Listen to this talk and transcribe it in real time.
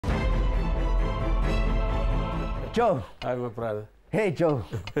Joe. Hi, my brother. Hey, Joe.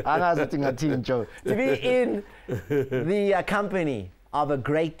 Joe. To be in the company of a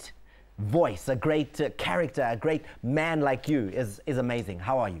great voice, a great character, a great man like you is amazing.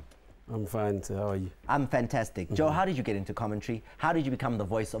 How are you? I'm fine. So how are you? I'm fantastic. Joe, how did you get into commentary? How did you become the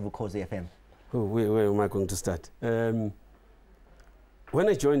voice of Ukhozi FM? Oh, where am I going to start? When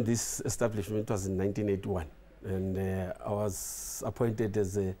I joined this establishment, it was in 1981, and I was appointed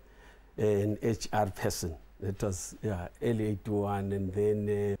as an HR person. It was early 81, and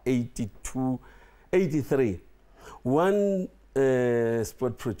then 82, 83. One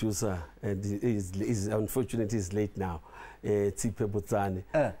sport producer, and is unfortunately is late now, Tsipe Botsane,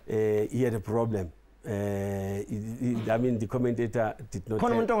 he had a problem. I mean, the commentator did not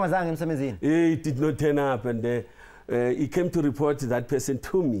he did not turn up, and he came to report that person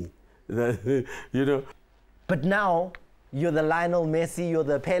to me. You know. But now you're the Lionel Messi, you're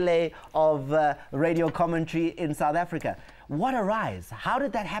the Pele of radio commentary in South Africa. What a rise. How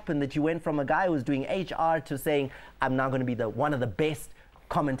did that happen that you went from a guy who was doing HR to saying, I'm now going to be one of the best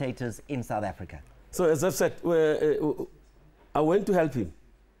commentators in South Africa? So as I've said, I went to help him.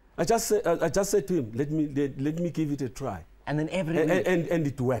 I just said to him, let me give it a try. And then and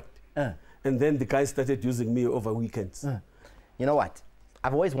it worked. And then the guy started using me over weekends. You know what?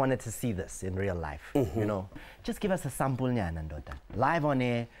 I've always wanted to see this in real life. You know, just give us a sample, Nyanandota. Live on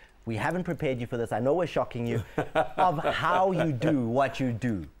air. We haven't prepared you for this. I know we're shocking you of how you do what you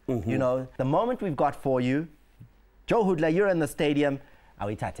do. You know, the moment we've got for you, Joe Hudla, you're in the stadium.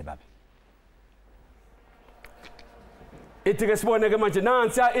 Awitate babi. Ithi-ke sibone-ke manje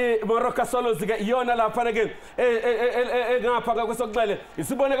nansiya i-Morocco Swallows-ke iyona lapha-ke ngapha kwesokuqala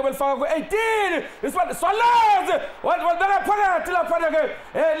isibone-ke belifaka ku-18 isibone Swallows wabeka phakathi lapha-ke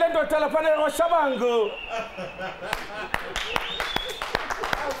le ndoda lapha ngoShabangu.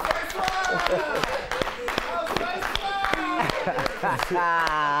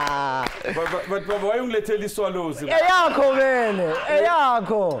 But why ungilethela iSwallows? Eyakho vele,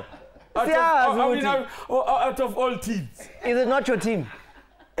 eyakho. I mean, out of all teams. Is it not your team?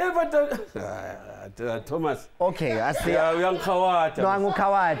 But Thomas. Okay, I see. No, I'm Kawati.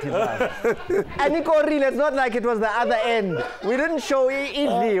 And Nikoril, it's not like it was the other end. We didn't show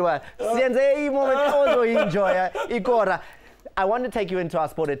easily. I want to take you into our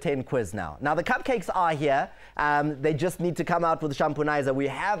Sport at 10 quiz now. Now, the cupcakes are here. They just need to come out with the Shampoonizer. We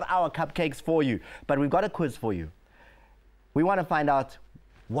have our cupcakes for you, but we've got a quiz for you. We want to find out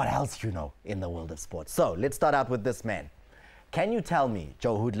what else you know in the world of sports. So let's start out with this man. Can you tell me,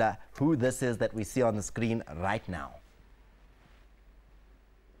 Joe Hudla, who this is that we see on the screen right now?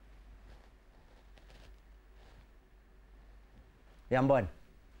 Yambon.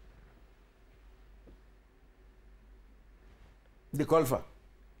 The golfer.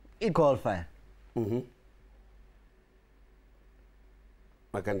 Golfer.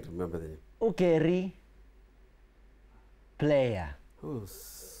 I can't remember the name. Ukeri. Player. Oh,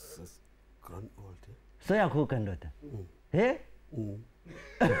 grown old. So yakho ndoda. Eh?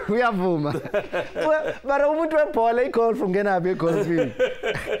 Uyavuma. But umuntu webhola igol from ngenabe golf field.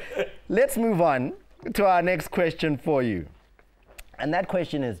 Let's move on to our next question for you. And that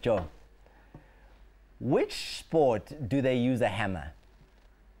question is, Joe, which sport do they use a hammer?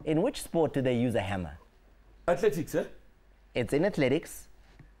 In which sport do they use a hammer? Athletics, eh? It's in athletics.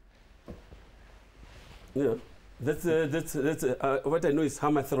 Yeah. That's what I know is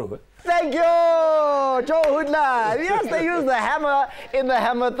hammer throw. Thank you, Joe Hudla. Yes, they use the hammer in the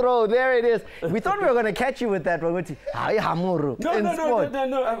hammer throw. There it is. We thought we were going to catch you with that. No.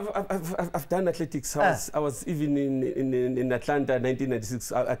 I've done athletics. I was even in Atlanta,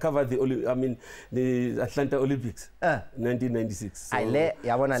 1996. I covered the Atlanta Olympics, 1996.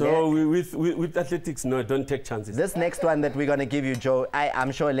 So with athletics, no, don't take chances. This next one that we're going to give you, Joe,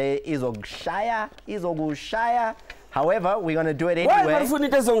 I'm sure is Ogushaya. However, we're going to do it anyway.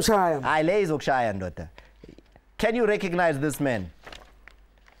 Can you recognize this man?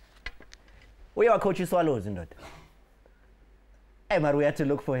 We are Coach Swallows in it. But we had to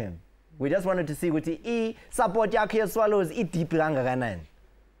look for him. We just wanted to see what he support Yakia Swallows eat deep back in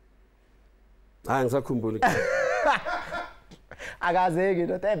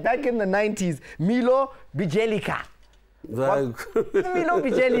the 90s, Milo Bijelica. Milo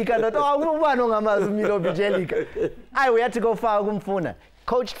Bijelica. Milo Bijelica. We had to go far.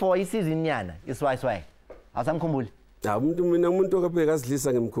 Coached for his season. It's why.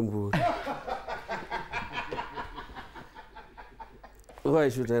 Why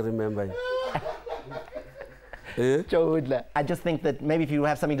should I remember you? Joe Hudla, I just think that maybe if you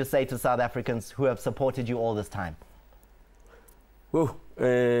have something to say to South Africans who have supported you all this time. Well,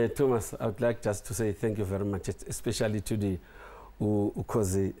 Thomas, I would like just to say thank you very much, especially to the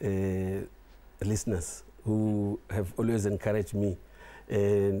Ukhozi listeners who have always encouraged me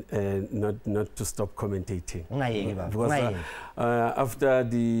and not to stop commentating. Because after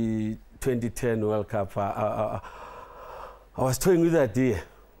the 2010 World Cup, I was toying with the idea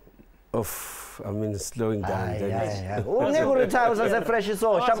of, slowing down.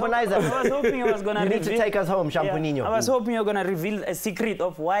 Shampoonizer. I was hoping you was going to You need to take us home, Shampoonino. I was hoping you're going to reveal a secret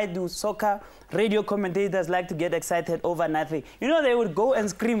of why do soccer radio commentators like to get excited over nothing. You know, they would go and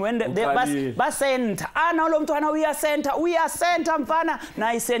scream when they bas center. We are center, mfana.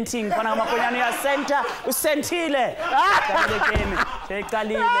 Na isenting, mfana makonyano ya center, usentile.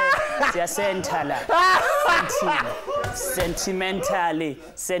 Kalile, siya center la. Sentimentally,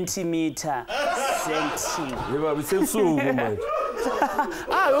 centimeter, centi. Yeah, we say so, man.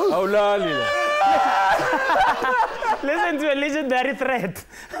 Listen to a legendary threat.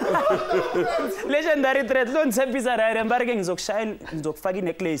 Legendary threat. Don't say pizza right. I'm bargaining. Fucking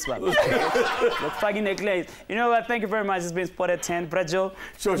necklace. Fucking necklace. You know what? Thank you very much. It's been Spotted 10. Brajo,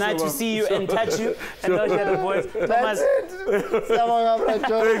 nice to see you and touch you and not hear the voice. Thomas.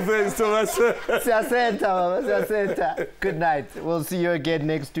 Thomas. Good night. We'll see you again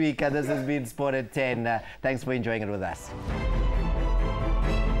next week. And this has been Spotted 10. Thanks for enjoying it with us.